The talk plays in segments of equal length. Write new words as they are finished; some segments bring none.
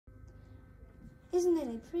Isn't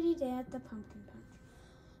it a pretty day at the pumpkin patch?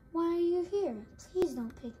 Why are you here? Please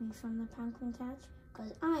don't pick me from the pumpkin patch,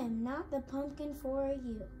 because I am not the pumpkin for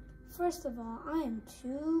you. First of all, I am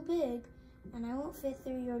too big, and I won't fit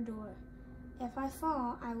through your door. If I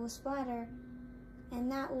fall, I will splatter,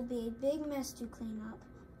 and that will be a big mess to clean up.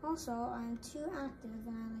 Also, I am too active,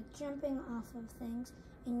 and I like jumping off of things,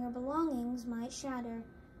 and your belongings might shatter.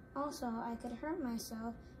 Also, I could hurt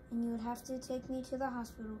myself, and you would have to take me to the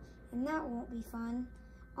hospital, and that won't be fun.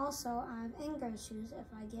 Also, I have anger issues. If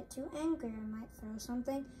I get too angry, I might throw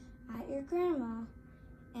something at your grandma,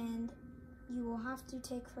 and you will have to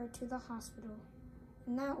take her to the hospital,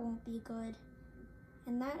 and that won't be good.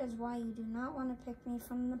 And that is why you do not want to pick me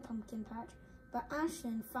from the pumpkin patch. But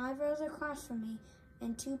Ashton, 5 rows across from me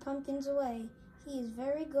and 2 pumpkins away, he is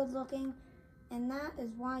very good looking, and that is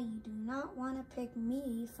why you do not want to pick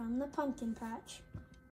me from the pumpkin patch.